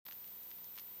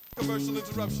commercial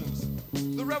interruptions.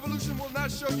 The revolution will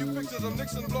not show you pictures of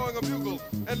Nixon blowing a bugle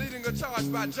and leading a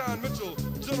charge by John Mitchell,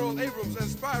 General Abrams, and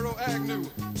Spyro Agnew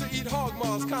to eat hog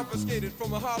maws confiscated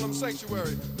from a Harlem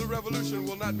sanctuary. The revolution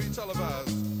will not be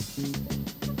televised.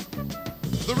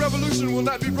 The revolution will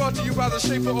not be brought to you by the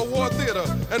Schaefer Award Theater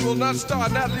and will not star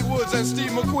Natalie Woods and Steve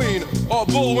McQueen or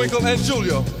Bullwinkle and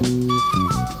Julia.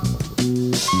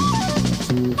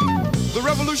 The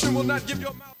revolution will not give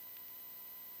your mouth.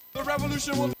 The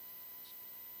revolution will.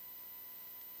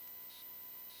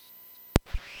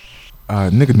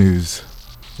 Nigga news,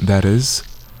 that is.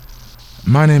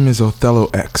 My name is Othello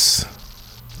X.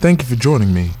 Thank you for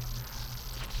joining me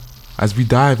as we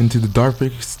dive into the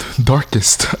darkest,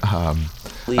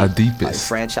 deepest,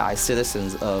 franchise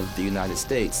citizens of the United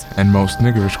States and most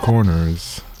niggerish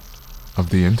corners of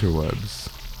the interwebs.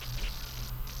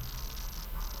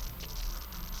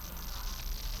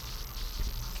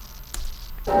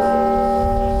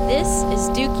 This is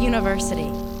Duke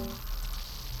University.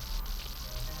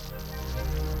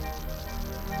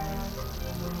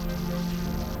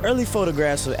 Early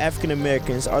photographs of African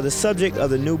Americans are the subject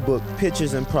of the new book,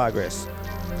 Pictures in Progress.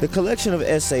 The collection of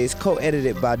essays,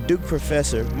 co-edited by Duke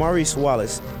professor Maurice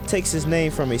Wallace, takes its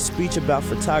name from a speech about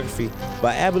photography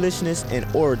by abolitionist and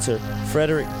orator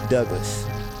Frederick Douglass.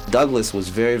 Douglass was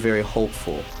very, very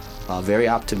hopeful, very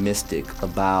optimistic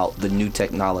about the new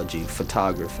technology,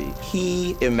 photography.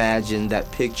 He imagined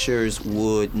that pictures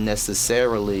would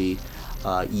necessarily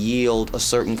yield a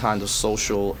certain kind of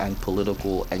social and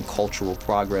political and cultural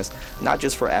progress, not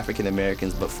just for African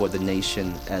Americans, but for the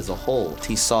nation as a whole.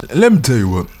 He saw. Let me tell you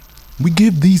what, we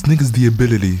give these niggas the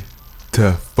ability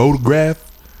to photograph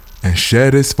and share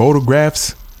these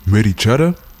photographs with each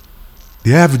other.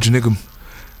 The average nigga's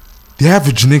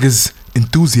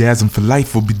enthusiasm for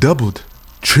life will be doubled,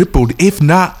 tripled, if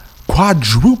not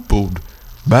quadrupled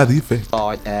by the effect. Saw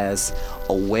it as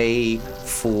a way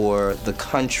for the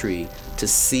country to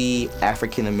see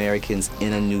African Americans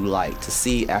in a new light, to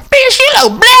see Bitch, you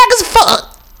look black as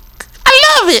fuck. I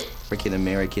love it. African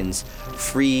Americans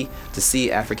free, to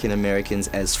see African Americans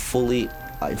as fully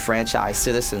enfranchised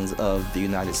citizens of the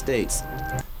United States.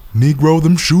 Negro,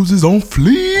 them shoes is on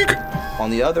fleek.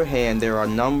 On the other hand, there are a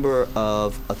number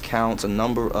of accounts, a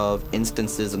number of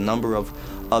instances, a number of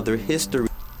other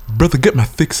histories. Brother, get my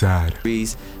thick side.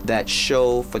 That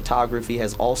show photography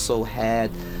has also had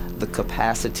the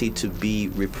capacity to be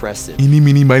repressive. Eeny,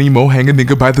 meeny, miny, mo, hang a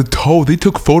nigga by the toe. They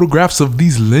took photographs of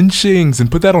these lynchings and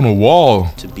put that on a wall.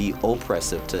 To be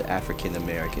oppressive to African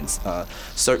Americans.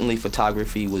 Certainly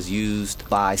photography was used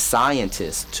by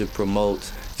scientists to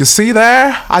promote. You see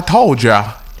there? I told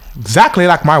ya. Exactly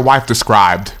like my wife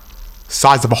described.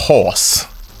 Size of a horse.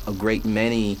 A great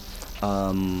many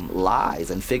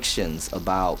lies and fictions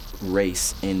about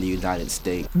race in the United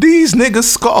States. These niggas'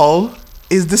 skull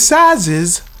is the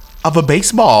sizes of a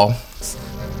baseball.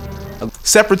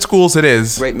 Separate schools it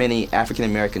is. A great many African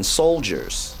American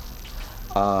soldiers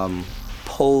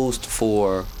posed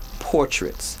for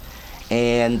portraits,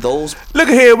 and those Look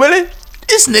at here, Willie.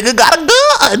 This nigga got a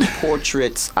gun.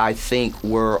 portraits, I think,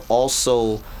 were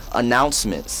also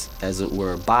announcements, as it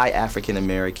were, by African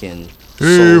American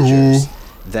soldiers.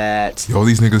 That yo,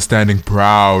 these niggas standing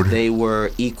proud. They were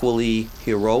equally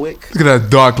heroic. Look at that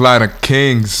dark line of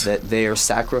kings. That their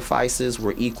sacrifices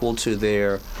were equal to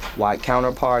their white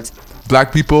counterparts.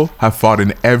 Black people have fought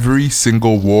in every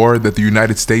single war that the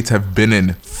United States have been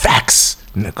in. Facts,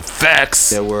 nigga, facts.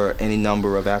 There were any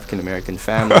number of African American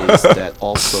families that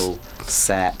also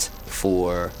sat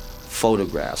for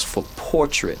photographs, for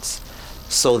portraits,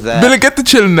 so that Billy, get the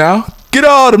chillin' now. Get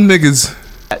all them niggas.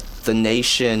 The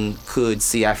nation could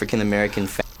see African American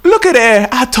Look at there.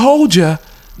 I told ya.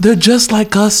 They're just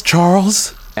like us,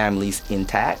 Charles. families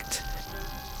intact.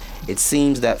 It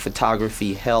seems that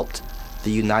photography helped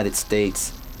the United States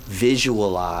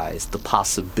visualize the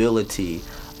possibility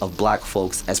of black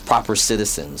folks as proper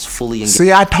citizens, fully engaged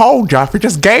See, I told ya. If we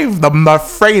just gave them the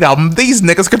freedom, these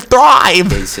niggas could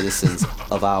thrive. citizens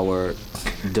of our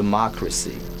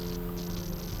democracy.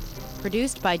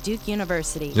 Produced by Duke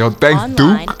University. Yo, thanks,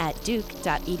 Online Duke. at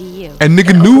duke.edu. And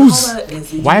nigga news.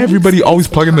 Why everybody always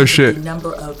plugging their shit? The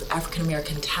number of African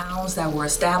American towns that were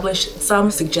established,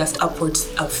 some suggest upwards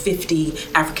of 50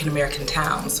 African American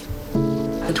towns.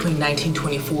 Between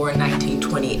 1924 and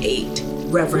 1928,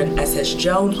 Reverend S.S.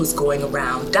 Jones was going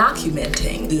around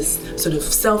documenting this sort of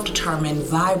self-determined,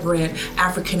 vibrant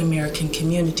African American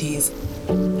communities.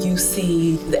 You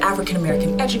see the African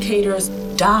American educators,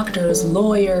 doctors,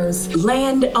 lawyers,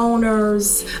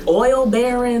 landowners, oil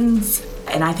barons,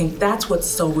 And I think that's what's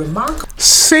so remarkable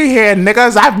See here,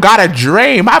 niggas, I've got a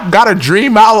dream.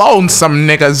 I'll own some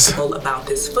niggas. about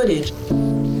this footage.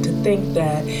 To think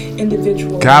that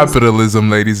individuals, Capitalism,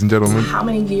 ladies and gentlemen. how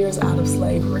many years out of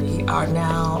slavery, are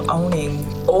now owning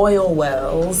oil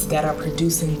wells that are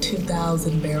producing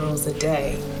 2,000 barrels a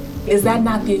day. Is that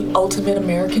not the ultimate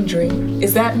American dream?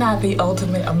 Is that not the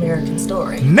ultimate American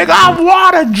story? Nigga, I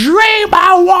want a dream.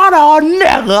 I want a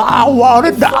nigga. I want a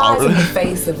It flies in dollar. the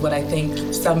face of what I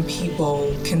think some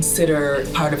people consider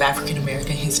part of African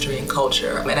American history and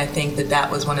culture. And I think that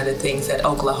that was one of the things that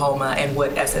Oklahoma and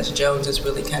what S.S. Jones is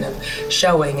really kind of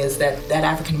showing is that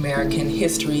African American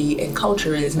history and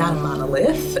culture is not a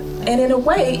monolith. And in a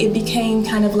way, it became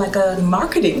kind of like a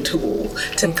marketing tool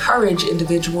to encourage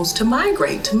individuals to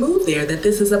migrate, to move there, that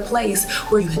this is a place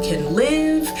where you can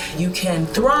live, you can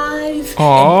thrive,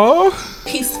 Aww. and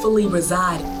peacefully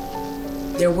reside.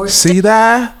 There were See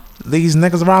that? These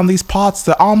niggas around these parts,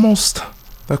 they're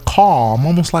calm,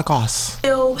 almost like us.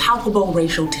 still palpable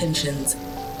racial tensions.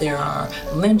 There are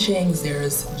lynchings,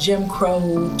 there's Jim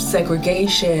Crow,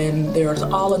 segregation, there's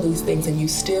all of these things, and you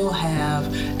still have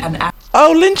an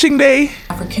Oh, lynching day.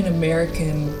 African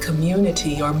American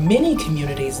community, or many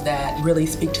communities, that really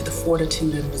speak to the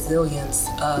fortitude and resilience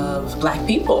of Black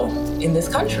people in this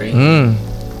country.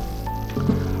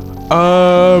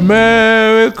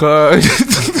 America.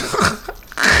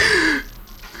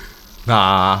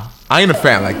 Nah, I ain't a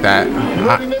fan like that.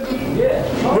 Ready, nigga?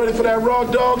 Yeah. Ready for that raw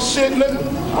dog shit, nigga?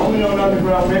 I'm on the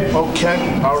underground, man.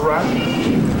 Okay, alright.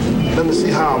 Let me see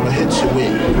how I'm gonna hit you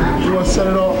with. You wanna set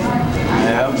it off?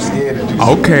 Yeah, I'm scared to do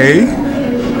Okay.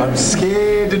 I'm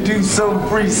scared to do some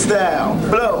freestyle.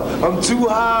 Blow, I'm too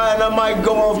high and I might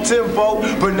go off tempo.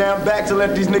 But now I'm back to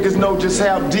let these niggas know just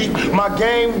how deep my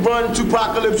game run to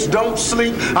apocalypse, don't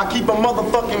sleep. I keep a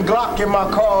motherfucking Glock in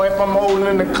my car. If I'm holding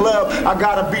in the club, I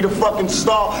gotta be the fucking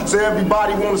star. So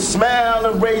everybody wanna smile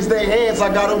and raise their hands.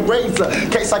 I got a razor, in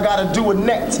case I gotta do a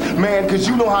next. Man, cause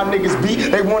you know how niggas be.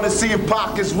 They wanna see if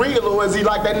Pac is real or is he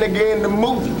like that nigga in the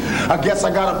movie. I guess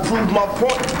I gotta prove my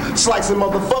point. Slicing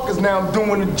motherfuckers, now I'm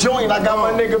doing the joint. I got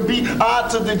my nigga B, I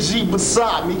to the G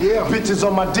beside me. Yeah. Bitches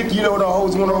on my dick, you know the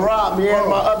hoes wanna rob me. And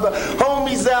my other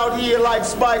homies out here like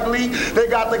Spike Lee, they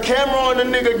got the camera on the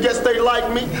nigga, guess they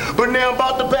like me. But now I'm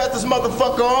about to pass this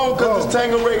motherfucker on, cause this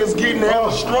Tangeray is getting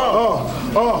hella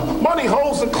strong. Money,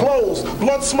 hoes, and clothes.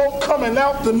 Blunt smoke coming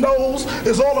out the nose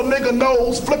is all a nigga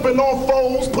knows. Flipping on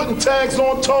foes, putting tags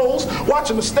on toes.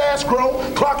 Watching the stash grow,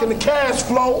 clocking the cash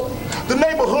flow. The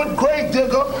neighborhood grave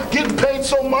digger, getting paid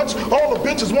so much, all the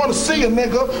bitches wanna see a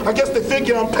nigga. I guess they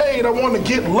figure I'm paid, I wanna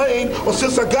get laid. Or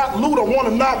since I got loot, I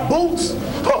wanna knock boots.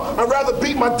 I'd rather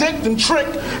beat my dick than trick.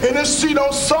 And if she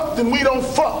don't suck, then we don't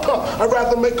fuck. I'd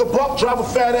rather make a buck, drive a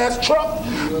fat ass truck.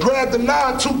 Grab the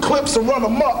 9-2 clips and run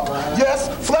amok. Yes,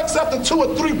 flex after 2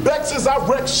 or 3 Bexes, I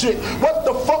wreck shit. What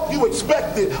the fuck you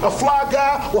expected? A fly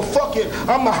guy? Well, fuck it,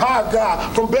 I'm the high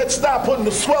guy. From Bed-Stuy, putting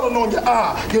the swelling on your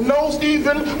eye. Your nose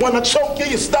even, when I choke you,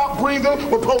 you stop breathing.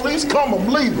 When police come, I'm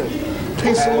leaving.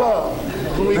 Peace and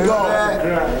love. Here we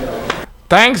go.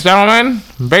 Thanks, gentlemen.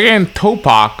 Biggie and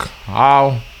Tupac.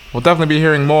 We'll definitely be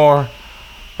hearing more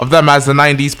of them as the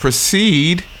 90s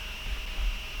proceed.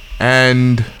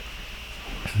 And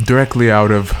directly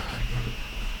out of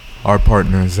our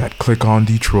partners at Click on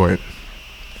Detroit,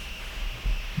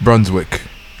 Brunswick,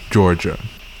 Georgia.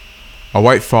 A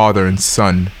white father and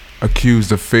son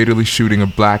accused of fatally shooting a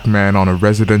black man on a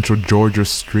residential Georgia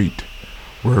street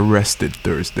were arrested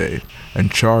Thursday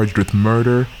and charged with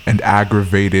murder and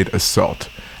aggravated assault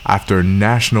after a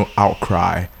national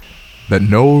outcry that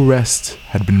no arrests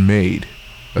had been made,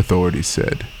 authorities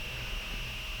said.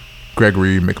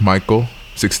 Gregory McMichael,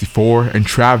 64, and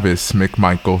Travis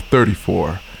McMichael,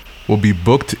 34, will be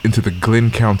booked into the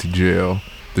Glynn County Jail,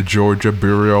 the Georgia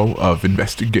Bureau of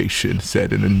Investigation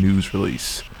said in a news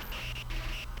release.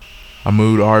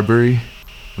 Ahmaud Arbery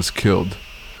was killed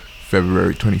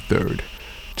February 23rd,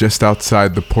 just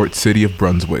outside the port city of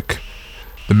Brunswick.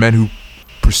 The men who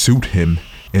pursued him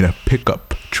in a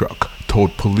pickup truck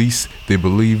told police they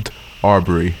believed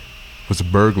Arbery was a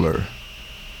burglar.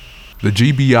 The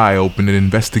GBI opened an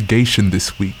investigation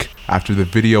this week after the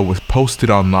video was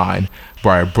posted online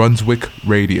by a Brunswick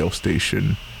radio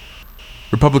station.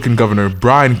 Republican Governor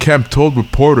Brian Kemp told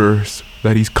reporters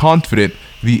that he's confident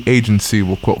the agency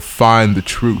will, quote, find the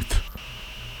truth.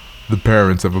 The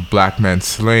parents of a black man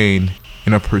slain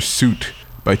in a pursuit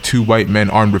by 2 white men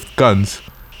armed with guns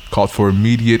called for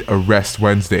immediate arrest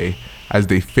Wednesday as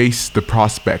they faced the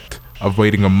prospect of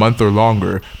waiting a month or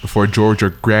longer before a Georgia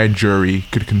grand jury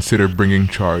could consider bringing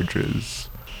charges.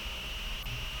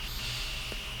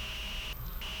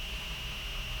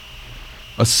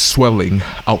 a swelling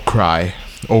outcry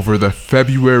over the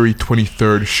February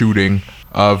 23rd shooting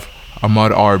of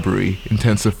Ahmaud Arbery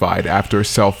intensified after a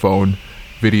cell phone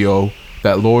video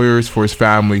that lawyers for his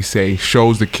family say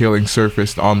shows the killing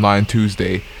surfaced online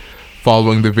Tuesday.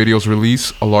 Following the video's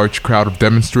release, a large crowd of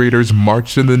demonstrators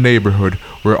marched in the neighborhood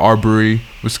where Arbery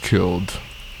was killed.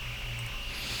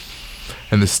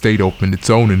 And the state opened its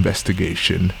own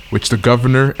investigation, which the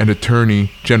governor and attorney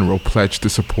general pledged to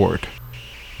support.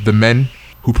 The men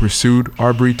who pursued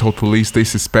Arbery told police they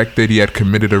suspected he had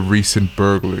committed a recent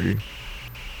burglary.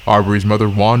 Arbery's mother,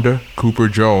 Wanda Cooper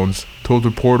Jones, told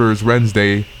reporters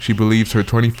Wednesday she believes her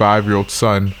 25-year-old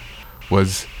son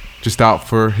was just out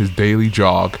for his daily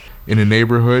jog in a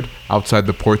neighborhood outside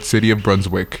the port city of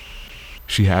Brunswick.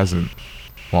 She hasn't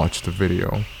watched the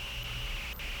video.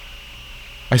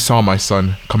 I saw my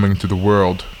son coming into the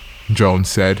world, Jones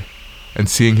said, and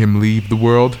seeing him leave the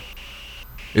world,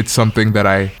 it's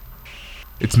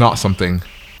not something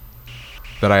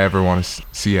that I ever want to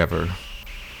see ever.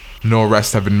 No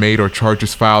arrests have been made or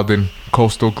charges filed in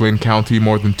coastal Glynn County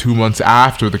more than 2 months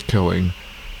after the killing.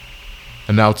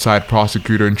 An outside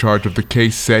prosecutor in charge of the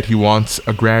case said he wants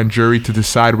a grand jury to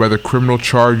decide whether criminal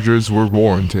charges were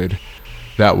warranted.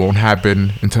 That won't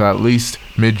happen until at least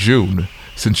mid-June,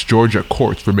 since Georgia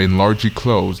courts remain largely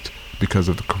closed because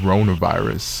of the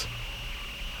coronavirus.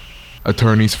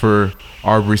 Attorneys for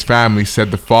Arbery's family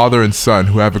said the father and son,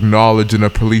 who have acknowledged in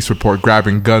a police report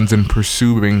grabbing guns and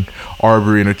pursuing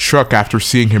Arbery in a truck after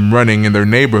seeing him running in their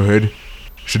neighborhood,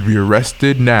 should be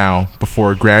arrested now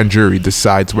before a grand jury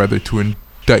decides whether to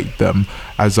indict them,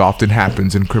 as often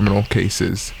happens in criminal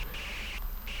cases.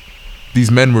 These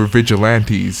men were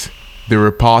vigilantes. They were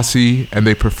a posse and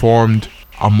they performed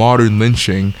a modern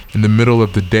lynching in the middle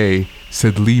of the day,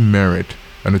 said Lee Merritt,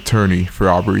 an attorney for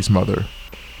Arbery's mother.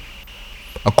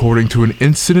 According to an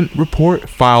incident report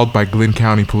filed by Glynn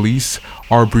County Police,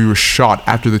 Arbery was shot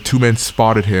after the two men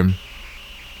spotted him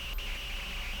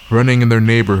running in their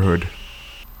neighborhood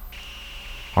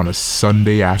on a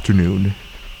Sunday afternoon.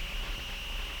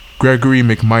 Gregory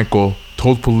McMichael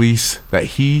told police that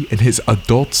he and his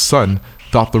adult son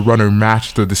thought the runner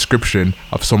matched the description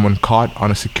of someone caught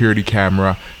on a security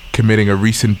camera committing a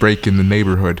recent break in the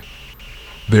neighborhood.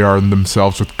 They armed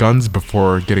themselves with guns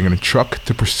before getting in a truck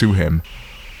to pursue him.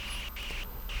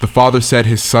 The father said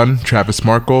his son, Travis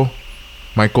Michael,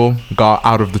 got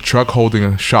out of the truck holding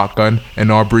a shotgun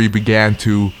and Arbery began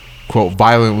to, quote,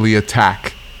 violently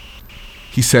attack.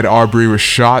 He said Arbery was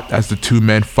shot as the two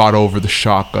men fought over the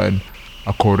shotgun,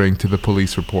 according to the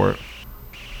police report.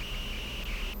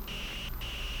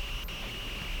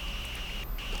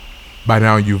 By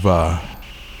now you've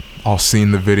all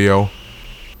seen the video.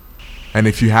 And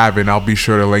if you haven't, I'll be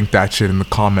sure to link that shit in the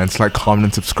comments. Like, comment,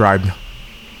 and subscribe.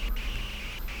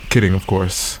 Kidding, of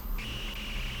course.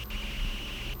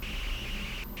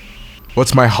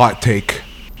 What's my hot take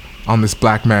on this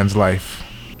black man's life?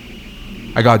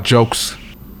 I got jokes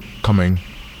coming,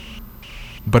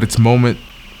 but it's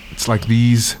like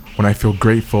these when I feel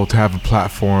grateful to have a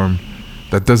platform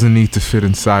that doesn't need to fit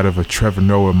inside of a Trevor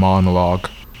Noah monologue.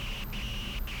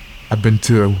 I've been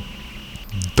to the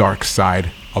dark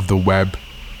side of the web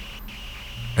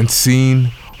and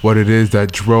seen what it is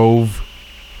that drove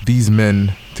these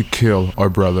men to kill our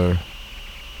brother.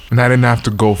 And I didn't have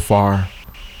to go far.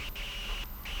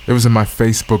 It was in my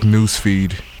Facebook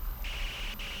newsfeed.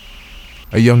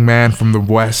 A young man from the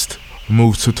West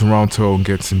moves to Toronto and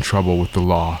gets in trouble with the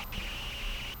law.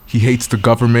 He hates the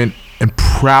government and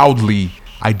proudly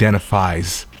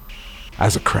identifies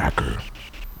as a cracker.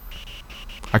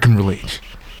 I can relate.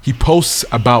 He posts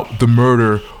about the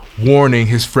murder, warning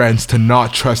his friends to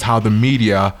not trust how the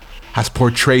media has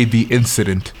portrayed the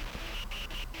incident.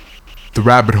 The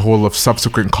rabbit hole of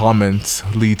subsequent comments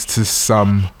leads to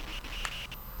some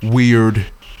weird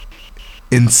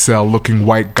incel-looking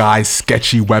white guy's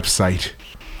sketchy website.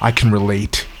 I can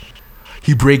relate.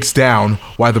 He breaks down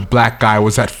why the black guy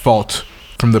was at fault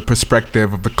from the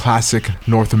perspective of the classic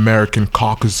North American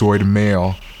Caucasoid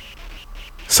male.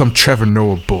 Some Trevor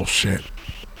Noah bullshit.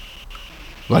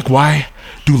 Like, why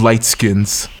do light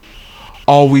skins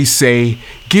always say,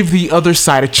 give the other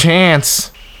side a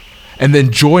chance, and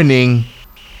then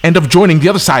end up joining the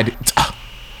other side?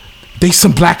 They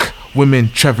some black women,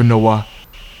 Trevor Noah.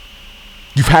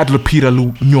 You've had Lupita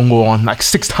Nyong'o on like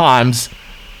 6 times.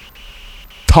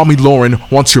 Tommy Lauren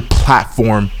wants your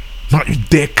platform, not your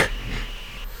dick.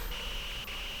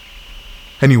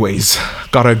 Anyways,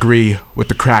 gotta agree with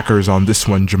the crackers on this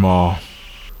one, Jamal.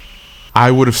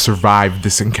 I would have survived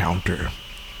this encounter.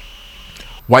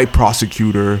 White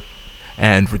prosecutor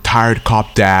and retired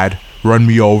cop dad run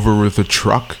me over with a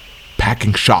truck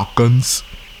packing shotguns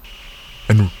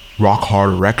and rock hard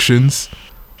erections,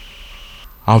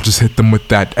 I'll just hit them with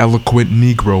that eloquent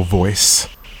Negro voice.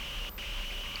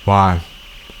 Why,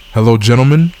 hello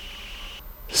gentlemen,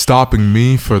 stopping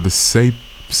me for the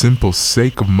simple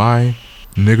sake of my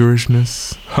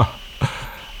niggerishness?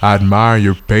 I admire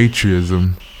your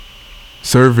patriotism,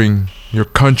 serving your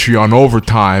country on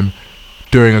overtime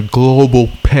during a global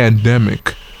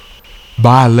pandemic,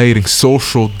 violating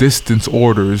social distance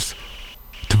orders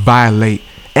to violate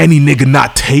any nigga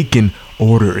not taking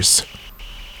orders.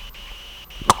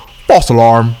 False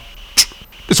alarm.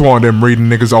 Just one of them reading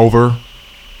niggas over.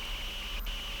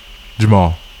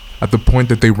 Jamal, at the point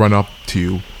that they run up to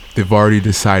you, they've already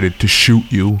decided to shoot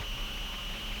you.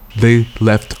 They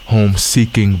left home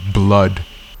seeking blood,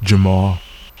 Jamal.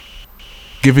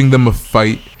 Giving them a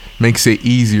fight makes it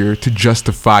easier to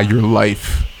justify your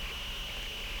life.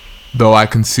 Though I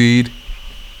concede,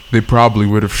 they probably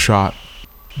would have shot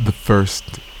the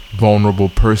first vulnerable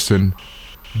person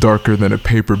darker than a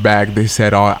paper bag they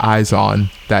set eyes on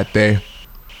that day.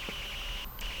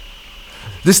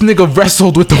 This nigga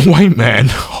wrestled with the white man,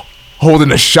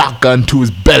 holding a shotgun to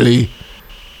his belly.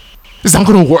 It's not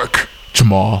gonna work,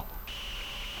 Jamal.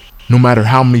 No matter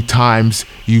how many times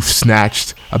you've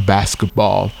snatched a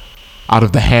basketball out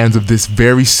of the hands of this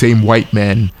very same white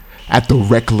man at the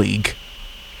rec league,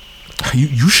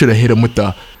 you should have hit him with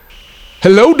the,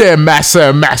 "Hello there,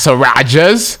 Massa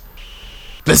Rogers."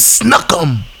 Let's snuck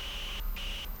him.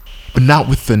 But not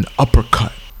with an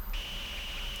uppercut.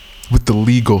 With the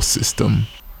legal system.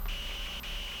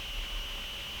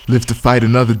 Live to fight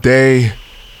another day.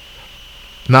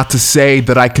 Not to say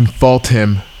that I can fault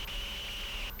him.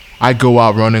 I go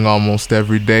out running almost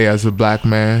every day as a black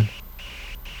man.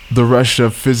 The rush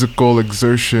of physical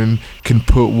exertion can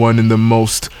put one in the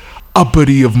most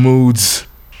uppity of moods.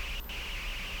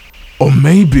 Or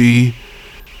maybe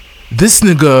this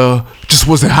nigga just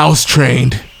wasn't house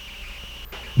trained.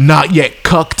 Not yet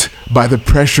cucked by the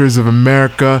pressures of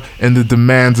America and the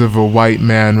demands of a white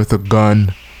man with a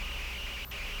gun.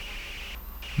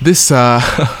 This, oh,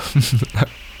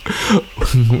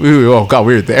 got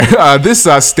weird there. This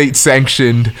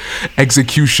state-sanctioned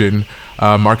execution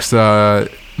marks a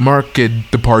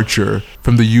marked departure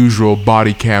from the usual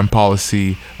body cam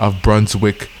policy of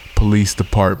Brunswick Police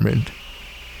Department.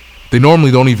 They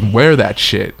normally don't even wear that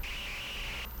shit.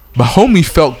 But homie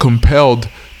felt compelled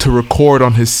to record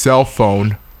on his cell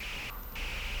phone.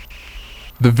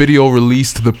 The video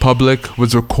released to the public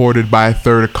was recorded by a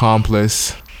third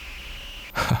accomplice.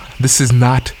 This is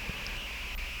not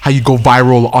how you go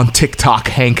viral on TikTok,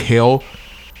 Hank Hill.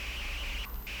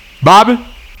 Bobby?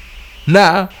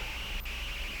 Nah.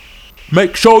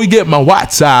 Make sure you get my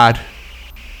white side.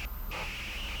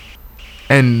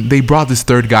 And they brought this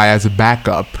third guy as a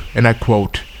backup, and I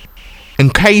quote, "In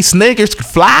case niggers could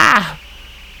fly."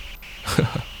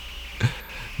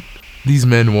 These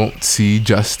men won't see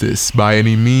justice by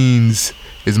any means,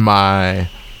 is my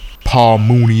Paul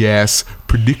Mooney ass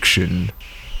prediction.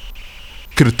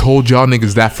 Could have told y'all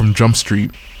niggas that from Jump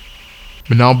Street.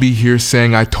 And I'll be here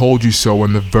saying I told you so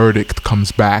when the verdict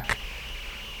comes back.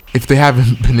 If they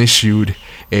haven't been issued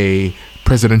a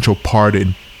presidential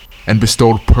pardon and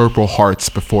bestowed Purple Hearts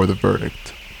before the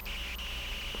verdict.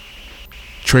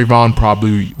 Trayvon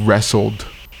probably wrestled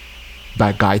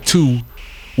that guy too.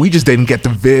 We just didn't get the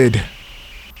vid.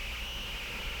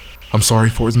 I'm sorry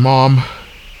for his mom.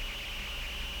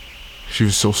 She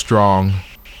was so strong.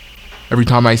 Every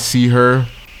time I see her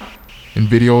in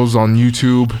videos on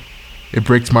YouTube, it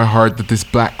breaks my heart that this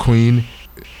black queen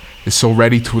is so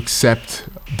ready to accept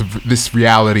this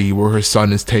reality where her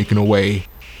son is taken away.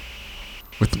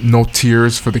 With no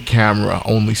tears for the camera,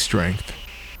 only strength.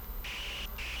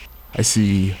 I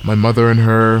see my mother and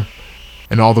her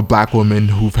and all the black women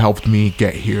who've helped me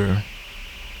get here.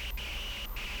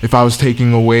 If I was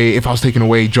taken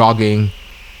away jogging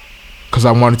because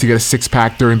I wanted to get a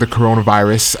six-pack during the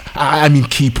coronavirus, I mean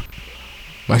keep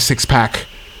my six-pack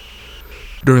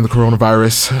during the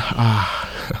coronavirus.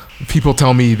 People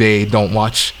tell me they don't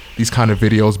watch these kind of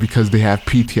videos because they have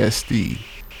PTSD.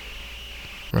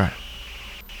 Right.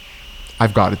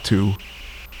 I've got it too.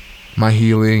 My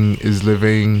healing is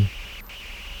living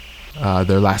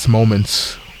their last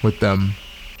moments with them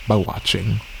by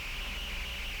watching.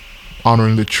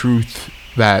 Honoring the truth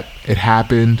that it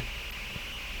happened,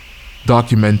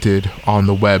 documented on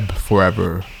the web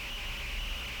forever,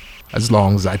 as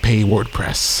long as I pay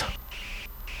WordPress.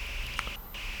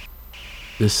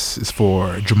 This is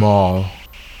for Jamal,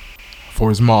 for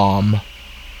his mom,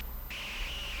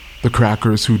 the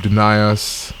crackers who deny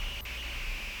us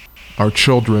our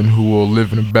children who will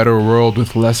live in a better world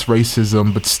with less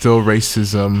racism but still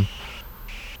racism,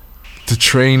 to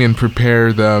train and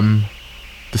prepare them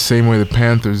the same way the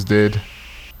Panthers did.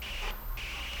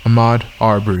 Ahmaud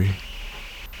Arbery.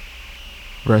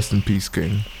 Rest in peace,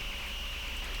 King.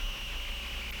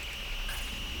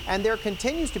 And there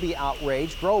continues to be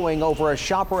outrage growing over a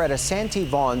shopper at a Santee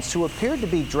Vaughn's who appeared to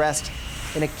be dressed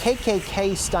in a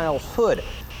KKK-style hood.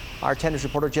 Our 10 News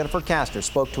reporter Jennifer Kastner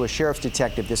spoke to a sheriff's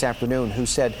detective this afternoon who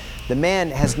said the man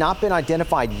has not been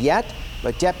identified yet,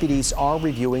 but deputies are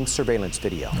reviewing surveillance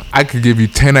video. I could give you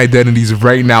 10 identities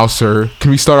right now, sir.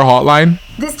 Can we start a hotline?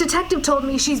 This detective told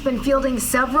me she's been fielding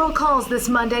several calls this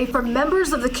Monday from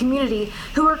members of the community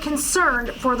who are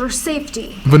concerned for their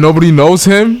safety. But nobody knows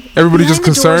him? Everybody just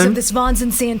Behind the doors of concerned? this Vaughn's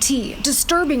in Santee,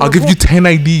 disturbing I'll give you 10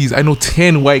 IDs. I know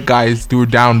 10 white guys who were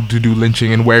down to do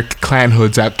lynching and wear Klan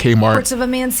hoods at Kmart. reports of a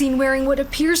man seen wearing what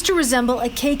appears to resemble a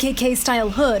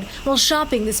KKK-style hood while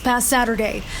shopping this past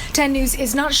Saturday. 10 News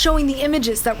is not showing the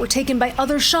images that were taken by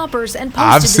other shoppers and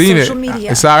posted I've to seen social it.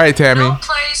 media. It's alright, Tammy. No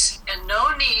place and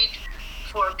no need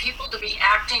for people to be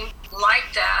acting like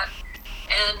that.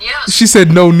 And yes, She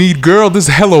said no need, girl. There's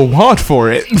hella want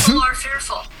for it. people are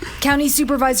fearful. County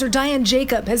Supervisor Diane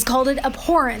Jacob has called it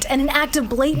abhorrent and an act of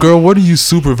blatant Girl, what are you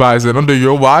supervising? Under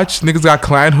your watch? Niggas got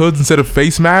Klan hoods instead of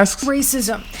face masks?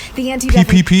 racism. The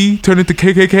PPP turned into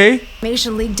KKK?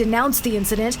 Anti-Defamation League denounced the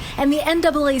incident, and the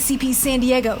NAACP San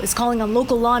Diego is calling on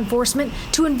local law enforcement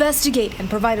to investigate and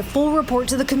provide a full report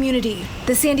to the community.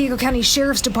 The San Diego County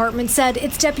Sheriff's Department said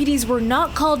its deputies were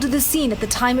not called to the scene at the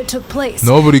time it took place.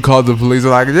 Nobody called the police.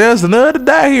 They're like, just another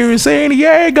day here in San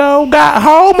Diego. Got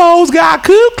homos, got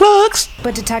Ku Klux.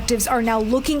 But detectives are now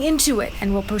looking into it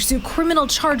and will pursue criminal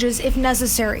charges if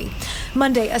necessary.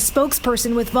 Monday, a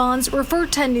spokesperson with Vaughn's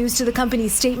referred 10 News to the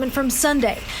company's statement from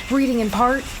Sunday, reading in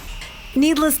part,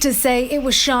 "Needless to say, it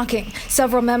was shocking.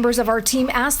 Several members of our team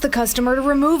asked the customer to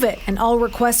remove it, and all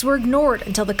requests were ignored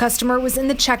until the customer was in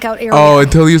the checkout area." Oh,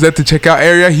 until he was at the checkout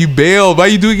area, he bailed. Why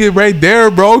you doing it right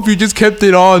there, bro? If you just kept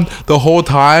it on the whole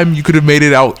time, you could have made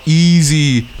it out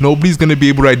easy. Nobody's gonna be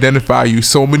able to identify you.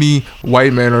 So many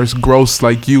white men are gross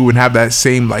like you and have that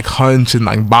same like hunch and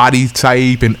like body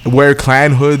type and wear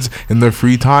Klan hoods in their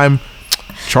free time.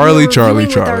 Charlie.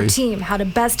 With our team how to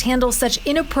best handle such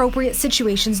inappropriate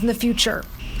situations in the future.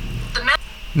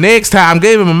 Next time,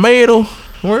 give him a medal.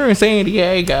 We're in San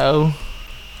Diego.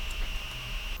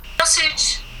 The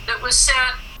message that was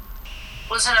sent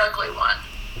was an ugly one.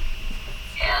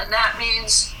 And that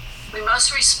means we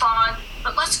must respond,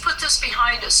 but let's put this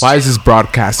behind us. Why is this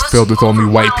broadcast filled with only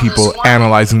white people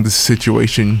analyzing this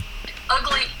situation?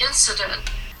 Ugly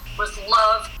incident with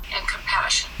love and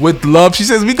compassion. With love, she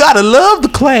says we gotta love the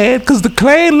Klan because the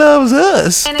Klan loves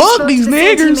us. And Fuck these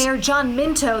Santee niggers. Mayor John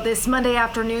Minto this Monday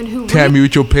afternoon, who Tammy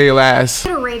with your pale ass.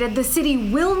 reiterated the city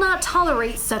will not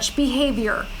tolerate such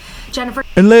behavior. Jennifer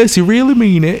Unless you really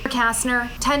mean it. Kastner,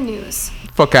 10 News.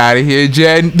 Fuck out of here,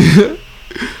 Jen.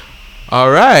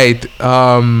 All right.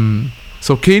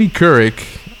 So Katie Couric.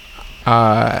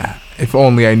 If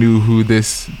only I knew who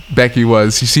this Becky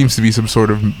was. She seems to be some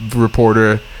sort of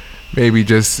reporter. Maybe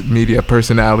just media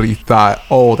personality, thought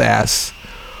old ass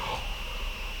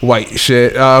white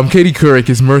shit. Katie Couric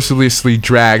is mercilessly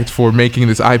dragged for making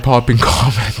this eye-popping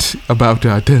comment about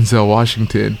Denzel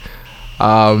Washington.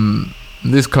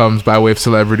 This comes by way of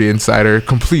Celebrity Insider.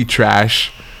 Complete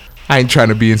trash. I ain't trying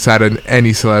to be inside of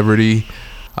any celebrity.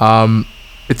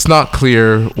 It's not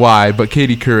clear why, but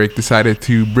Katie Couric decided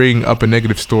to bring up a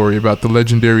negative story about the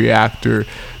legendary actor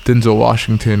Denzel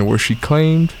Washington, where she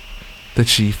claimed that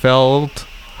she felt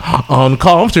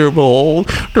uncomfortable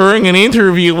during an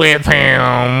interview with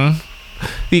him.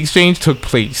 The exchange took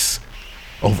place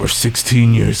over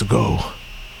 16 years ago,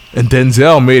 and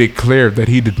Denzel made it clear that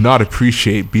he did not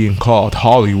appreciate being called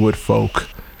Hollywood folk.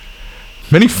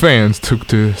 Many fans took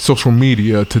to social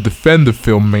media to defend the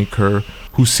filmmaker,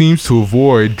 who seems to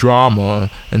avoid drama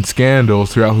and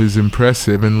scandals throughout his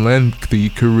impressive and lengthy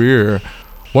career.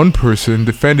 One person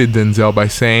defended Denzel by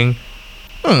saying,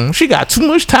 she got too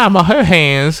much time on her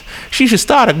hands. She should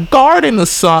start a garden or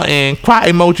something. Cry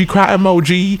emoji, cry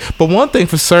emoji. But one thing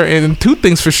for certain, and two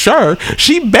things for sure,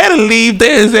 she better leave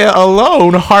Denzel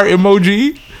alone, heart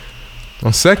emoji.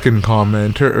 A second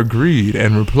commenter agreed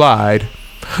and replied,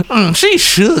 she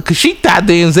should, because she thought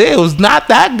Denzel was not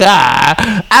that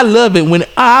guy. I love it when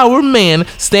our men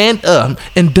stand up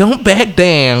and don't back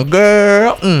down,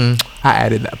 girl. I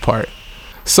added that part.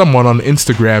 Someone on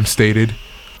Instagram stated,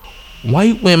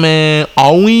 White women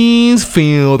always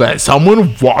feel that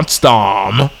someone wants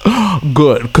them.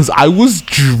 Good, because I was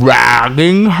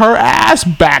dragging her ass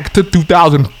back to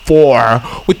 2004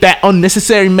 with that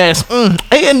unnecessary mess.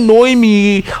 It annoyed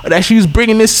me that she was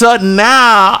bringing this up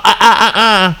now.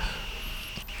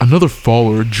 Another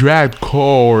follower dragged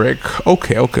Couric.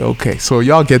 Okay. So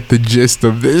y'all get the gist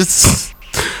of this.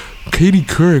 Katie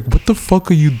Couric, what the fuck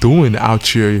are you doing out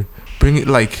here? Bring it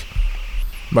like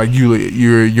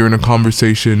you're in a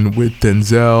conversation with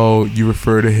Denzel. You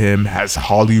refer to him as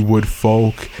Hollywood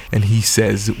folk, and he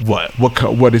says what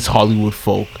is Hollywood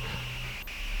folk?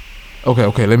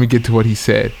 Okay. Let me get to what he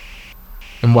said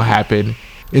and what happened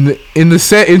in the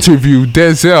set interview.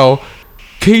 Denzel,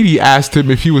 Katie asked him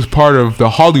if he was part of the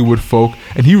Hollywood folk,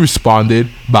 and he responded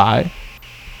by,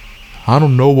 "I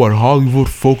don't know what Hollywood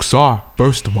folks are.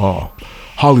 First of all,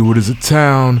 Hollywood is a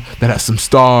town that has some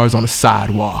stars on the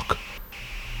sidewalk.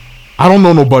 I don't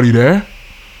know nobody there.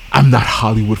 I'm not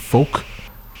Hollywood folk.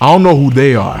 I don't know who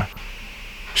they are."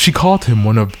 She called him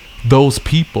one of those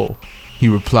people. He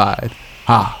replied,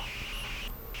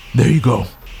 there you go.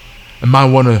 Am I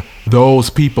one of those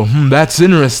people? That's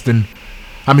interesting.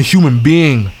 I'm a human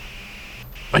being.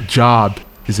 My job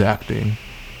is acting.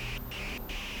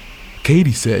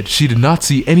 Katie said she did not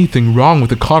see anything wrong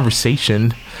with the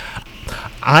conversation.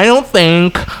 "I don't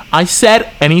think I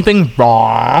said anything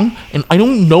wrong, and I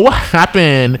don't know what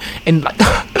happened, and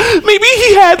maybe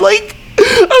he had like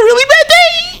a really bad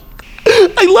day.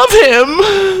 I love him,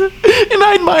 and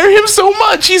I admire him so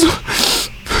much. He's one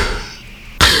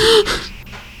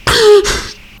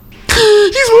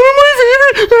of my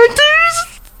favorite actors.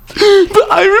 But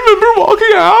I remember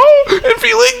walking out and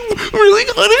feeling really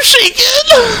kind of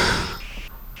shaken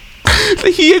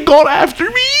that he had gone after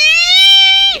me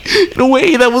in a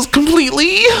way that was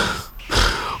completely,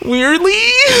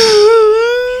 weirdly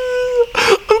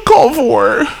uncalled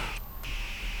for."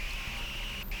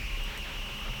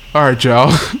 Alright,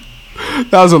 y'all.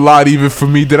 That was a lot even for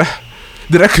me. Did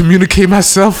I communicate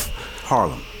myself?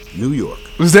 Harlem, New York.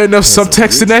 Was there enough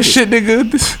subtext in that shit,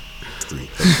 nigga?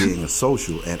 Of being a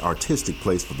social and artistic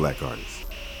place for black artists.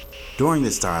 During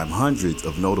this time, hundreds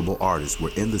of notable artists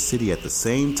were in the city at the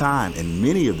same time, and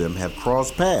many of them have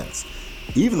crossed paths,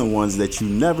 even the ones that you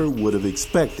never would have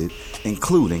expected,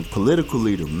 including political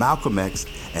leader Malcolm X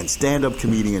and stand-up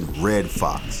comedian Redd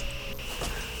Foxx.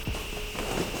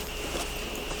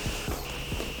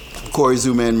 Corey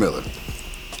Zooman Miller,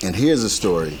 and here's a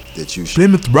story that you should.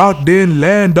 Plymouth Rock didn't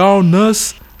land on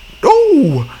us.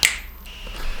 Oh!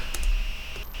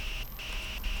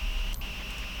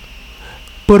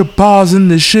 Put a pause in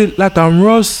this shit like I'm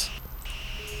Russ.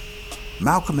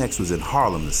 Malcolm X was in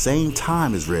Harlem the same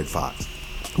time as Redd Foxx,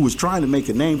 who was trying to make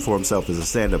a name for himself as a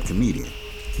stand-up comedian.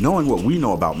 Knowing what we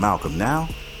know about Malcolm now,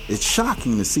 it's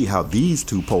shocking to see how these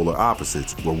two polar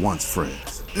opposites were once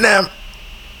friends. Now,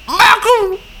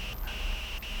 Malcolm,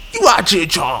 you watch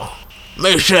it, y'all.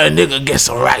 Make sure a nigga gets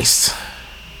some rice.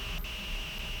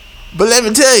 But let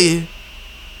me tell you,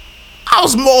 I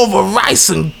was more of a rice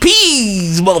and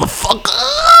peas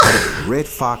motherfucker. Redd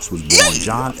Foxx was born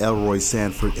John Elroy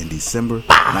Sanford in December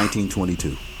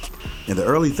 1922. In the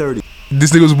early 30s,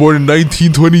 this nigga was born in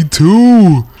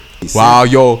 1922. Wow,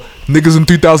 yo, niggas in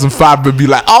 2005 would be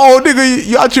like, "Oh, nigga,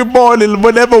 you out your born in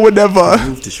whatever." He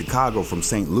moved to Chicago from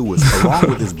St. Louis along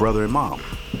with his brother and mom.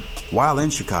 While in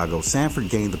Chicago, Sanford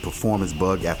gained the performance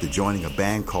bug after joining a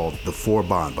band called the Four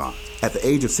Bonbons. At the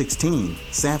age of 16,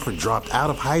 Sanford dropped out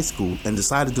of high school and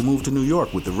decided to move to New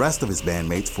York with the rest of his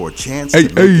bandmates for a chance to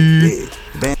make it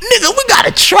big. Nigga, we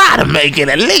gotta try to make it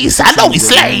at least. I know we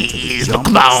slaves, but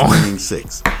come on.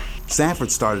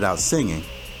 Sanford started out singing.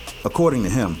 According to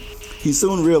him, he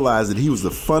soon realized that he was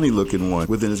the funny-looking one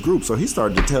within his group, so he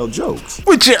started to tell jokes.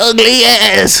 With your ugly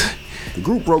ass. The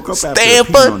group broke up after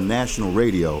appearing on national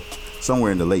radio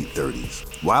somewhere in the late 30s.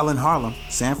 While in Harlem,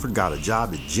 Sanford got a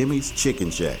job at Jimmy's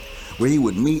Chicken Shack, where he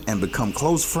would meet and become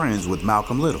close friends with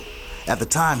Malcolm Little. At the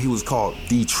time, he was called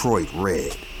Detroit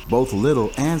Red. Both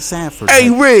Little and Sanford. Hey,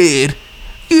 Red,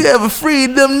 you ever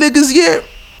freed them niggas yet?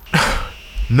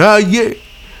 Not yet.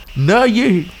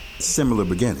 Similar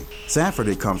beginning. Sanford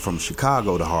had come from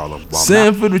Chicago to Harlem, while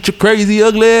Sanford with your crazy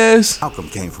ugly ass. Malcolm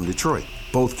came from Detroit.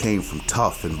 Both came from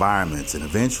tough environments and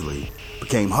eventually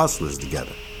became hustlers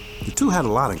together. The two had a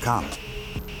lot in common,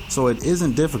 so it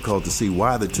isn't difficult to see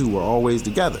why the two were always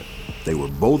together. They were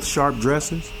both sharp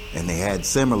dressers, and they had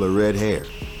similar red hair.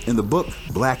 In the book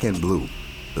Black and Blue,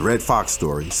 the Redd Foxx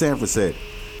story, Sanford said,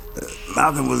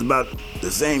 Malcolm was about the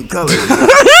same color.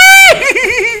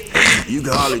 You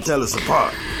can hardly tell us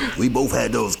apart. We both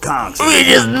had those conks. We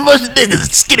just a bunch of niggas,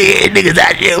 skinny head niggas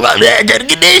out here walking around trying to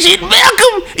get that shit.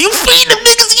 Malcolm, you feed them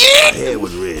niggas yet? My hair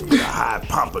was red with a high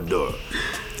pompadour.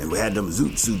 And we had them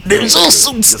zoot suits. Them zoot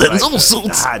suits, them zoot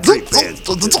suits. The high drape pants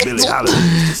that Billie Holiday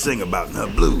used to sing about in her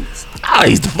blues. I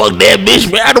used to fuck that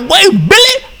bitch right away,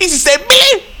 Billy. He used to say,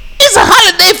 Billy, it's a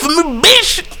holiday for me,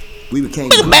 bitch. We became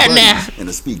good buddies in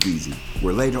a speakeasy,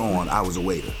 where later on I was a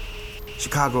waiter.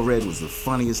 Chicago Red was the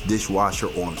funniest dishwasher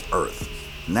on earth.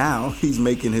 Now he's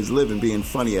making his living being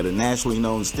funny at a nationally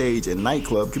known stage and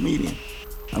nightclub comedian.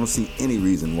 I don't see any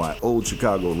reason why old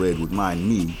Chicago Red would mind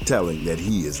me telling that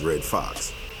he is Red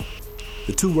Fox.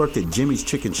 The two worked at Jimmy's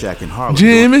Chicken Shack in Harlem.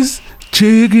 Jimmy's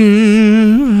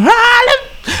Chicken, Harlem,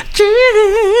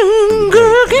 chicken,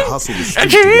 cooking, hustled the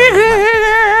streets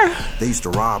together. They used to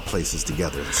rob places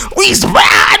together. We used to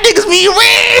ride niggas be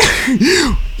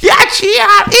red. Yeah,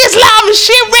 Islam and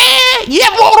shit red. You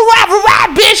ever want to ride,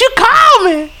 bitch? You call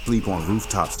me. Sleep on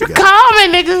rooftops You together. call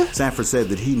me, nigga. Sanford said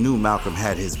that he knew Malcolm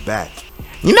had his back.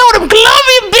 You know them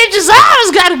Colombian bitches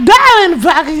always got $1 in the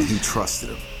pocket. And he trusted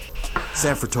him.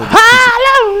 Sanford told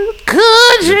Hello,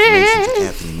 country. to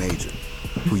Anthony Major,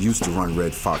 who used to run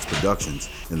Red Fox Productions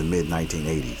in the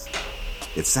mid-1980s.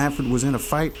 If Sanford was in a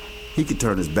fight, he could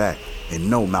turn his back and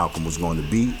know Malcolm was going to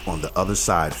be on the other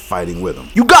side fighting with him.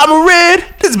 You got me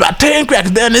red? There's about 10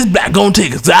 crackers down this back gonna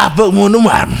take us. I fuck one of them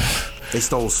out. They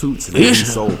stole suits and then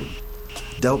sold them.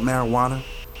 Dealt marijuana,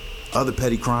 other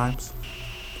petty crimes,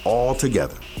 all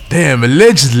together. Damn,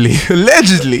 allegedly.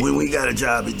 When we got a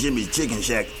job at Jimmy's Chicken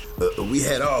Shack, we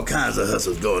had all kinds of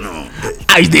hustles going on.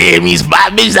 I used to hear me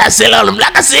spot bitches. I sell all them.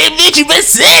 Like I said, bitch, you better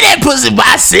sell that pussy, but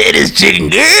I said this chicken,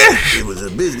 girl. It was a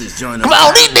business joint. Come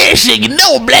on, eat that shit. You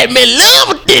know a black man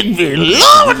love a dick, bitch.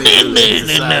 Love a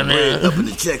dick. Up in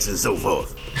the checks and so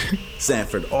forth.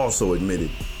 Sanford also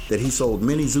admitted that he sold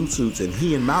many zoot suits and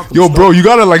he and Malcolm. Yo, bro, you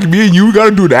gotta, like, me and you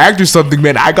gotta do the act or something,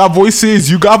 man. I got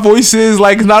voices, you got voices.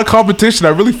 Like, it's not a competition. I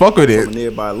really fuck with it. From a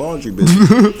nearby laundry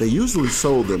business, they usually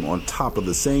sold them on top of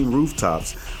the same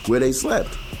rooftops where they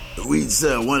slept. We'd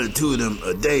sell 1 or 2 of them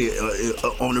a day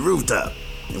on the rooftop,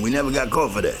 and we never got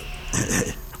caught for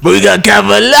that. But we got caught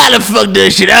for a lot of fucked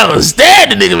up shit. I was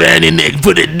stabbed the nigga around his neck,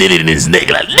 put it in his neck,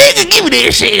 like, nigga, give me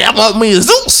that shit. I want me a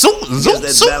zoot suit.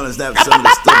 That balanced out some of the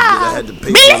stuff that I had to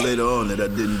pay for later on that I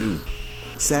didn't do.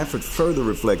 Sanford further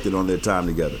reflected on their time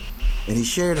together, and he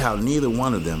shared how neither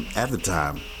one of them at the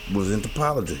time was into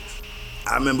politics.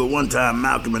 I remember one time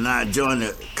Malcolm and I joined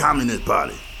the Communist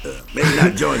Party. Maybe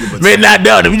not joined it, but maybe not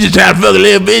done it. We just trying to fuck a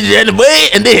little bitch anyway,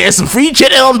 and they had some free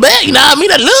cheddar on the back. You know what I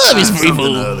mean? I love his free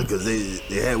food. Because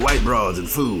they had white broads and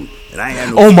food, and I ain't had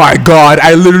no. Oh my god,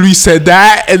 I literally said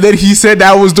that, and then he said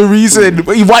that was the reason.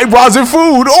 White bras and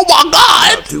food. Oh my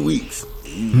god. About 2 weeks.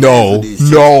 No.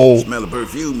 Smell the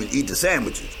perfume and eat the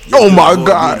sandwiches. Oh my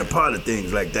god. Being a part of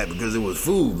things like that because it was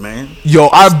food, man. Yo,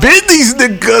 I've been these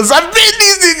niggas.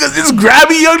 Just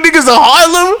grabbing young niggas in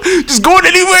Harlem, just going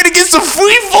anywhere to get some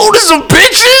free food and some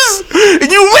bitches,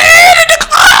 and you win in the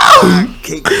club.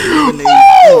 Cake and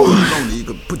lemonade. You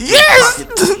could put your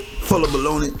pocket full of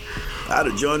bologna. I'd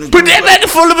have joined Put that back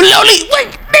full of bologna.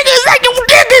 Wait, niggas like you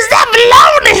niggas that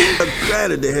bologna. I'm glad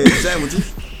that they had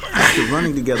sandwiches. After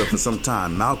running together for some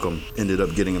time, Malcolm ended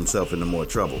up getting himself into more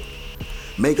trouble,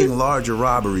 making larger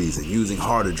robberies and using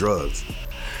harder drugs.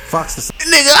 Fox decided,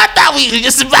 nigga, I thought we were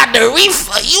just about the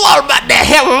reefer. You all about that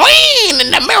heroin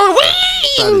and the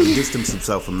marijuana. He distanced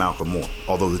himself from Malcolm more,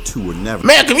 although the two were never.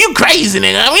 Malcolm, you crazy,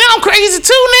 nigga. I mean, I'm crazy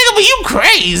too, nigga, but you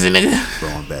crazy, nigga.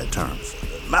 We're on bad terms.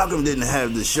 Malcolm didn't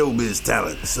have the showbiz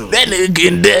talent, so that nigga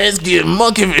getting dead, getting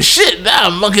monkey for shit.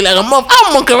 I'm monkey like a monkey.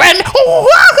 I'm monkey right now.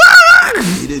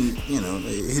 He didn't,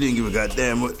 he didn't give a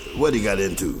goddamn what he got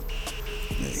into.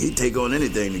 He'd take on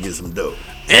anything to get some dough.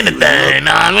 Anything,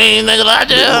 know what I mean, nigga, like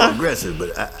that. More aggressive, but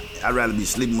I'd rather be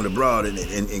sleeping with a broad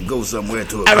and go somewhere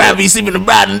to a. I'd rather be sleeping with a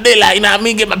broad in the daylight, you know what I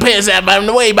mean? Get my pants out by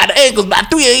the way, by the ankles, by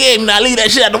 3 a.m. and I leave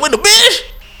that shit out the window, bitch.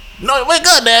 No, wake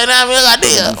up there, you know what I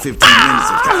mean? Like, 15 minutes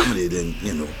of comedy, then,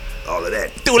 all of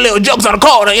that. Do a little jokes on the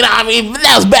corner, you know what I mean?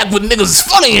 That was back when niggas was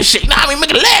funny and shit, you know what I mean?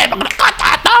 Make it laugh.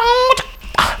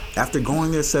 After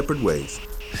going their separate ways,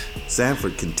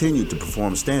 Sanford continued to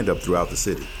perform stand-up throughout the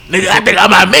city. Nigga, I think I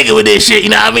might make it with this shit, you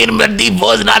know what I mean? The deep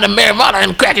voice and all the marijuana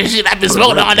and cracking shit. I've been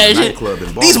smoking all that shit.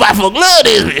 These white folk love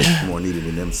this bitch. More needed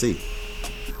an MC.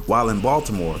 While in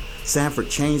Baltimore, Sanford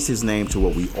changed his name to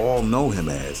what we all know him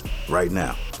as right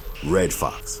now, Red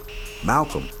Fox.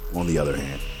 Malcolm, on the other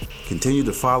hand, continued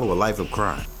to follow a life of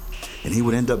crime, and he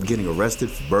would end up getting arrested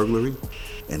for burglary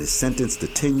and is sentenced to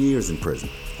 10 years in prison.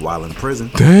 While in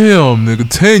prison, Damn, nigga,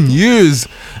 10 years.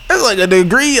 That's like a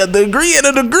degree, and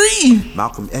a degree.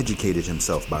 Malcolm educated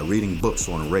himself by reading books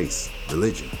on race,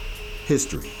 religion,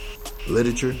 history,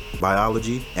 literature,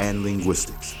 biology, and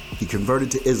linguistics. He converted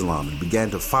to Islam and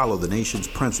began to follow the nation's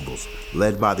principles,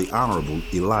 led by the Honorable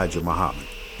Elijah Muhammad.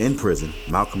 In prison,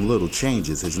 Malcolm Little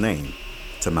changes his name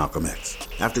to Malcolm X.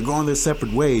 After going their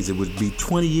separate ways, it would be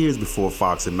 20 years before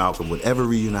Fox and Malcolm would ever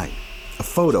reunite. A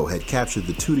photo had captured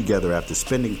the two together after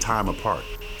spending time apart.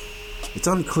 It's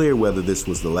unclear whether this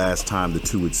was the last time the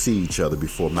two would see each other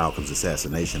before Malcolm's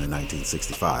assassination in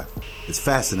 1965. It's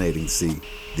fascinating to see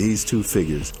these two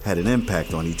figures had an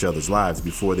impact on each other's lives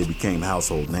before they became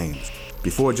household names.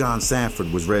 Before John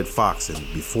Sanford was Red Fox and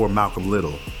before Malcolm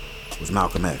Little was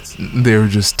Malcolm X. They were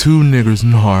just two niggers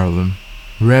in Harlem,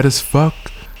 red as fuck,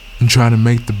 and trying to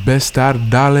make the best out of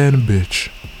dollar and a bitch.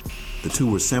 The two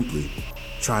were simply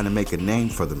trying to make a name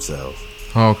for themselves.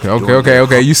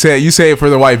 Okay. You say it for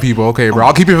the white people. Okay, bro.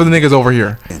 I'll keep it for the niggas over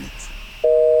here.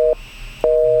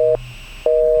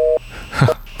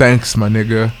 Thanks, my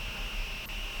nigga.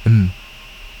 And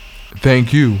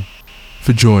thank you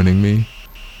for joining me.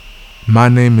 My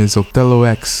name is Othello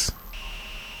X.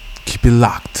 Keep it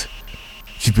locked.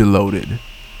 Keep it loaded.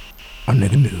 On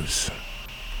Nigga News.